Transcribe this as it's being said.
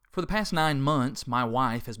For the past 9 months, my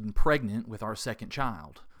wife has been pregnant with our second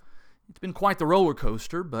child. It's been quite the roller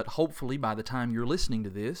coaster, but hopefully by the time you're listening to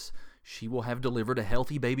this, she will have delivered a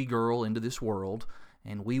healthy baby girl into this world,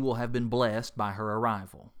 and we will have been blessed by her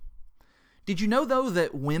arrival. Did you know, though,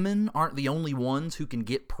 that women aren't the only ones who can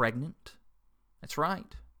get pregnant? That's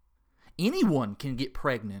right. Anyone can get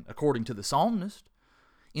pregnant, according to the psalmist.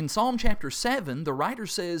 In Psalm chapter 7, the writer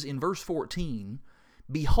says in verse 14,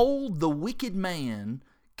 "Behold, the wicked man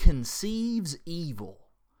conceives evil,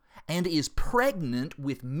 and is pregnant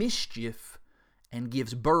with mischief, and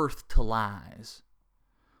gives birth to lies."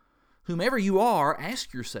 Whomever you are,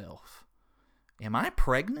 ask yourself, am I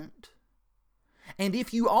pregnant? And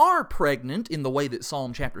if you are pregnant in the way that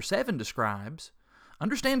Psalm chapter 7 describes,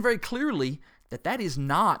 understand very clearly that that is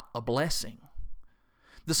not a blessing.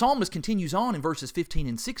 The psalmist continues on in verses 15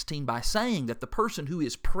 and 16 by saying that the person who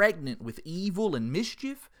is pregnant with evil and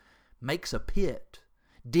mischief makes a pit,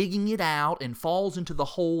 digging it out, and falls into the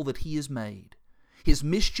hole that he has made. His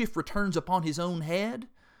mischief returns upon his own head,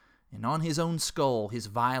 and on his own skull his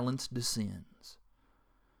violence descends.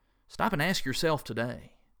 Stop and ask yourself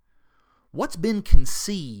today, what's been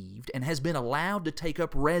conceived and has been allowed to take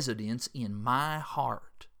up residence in my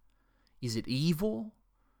heart? Is it evil,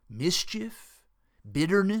 mischief,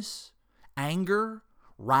 bitterness, anger,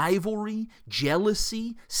 rivalry,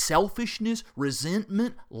 jealousy, selfishness,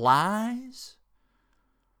 resentment, lies?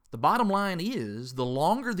 The bottom line is, the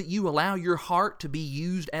longer that you allow your heart to be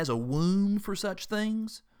used as a womb for such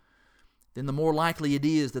things, then the more likely it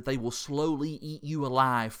is that they will slowly eat you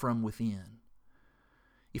alive from within.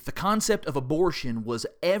 If the concept of abortion was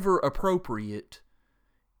ever appropriate,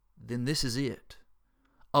 then this is it.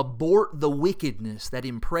 Abort the wickedness that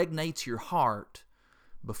impregnates your heart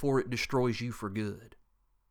before it destroys you for good.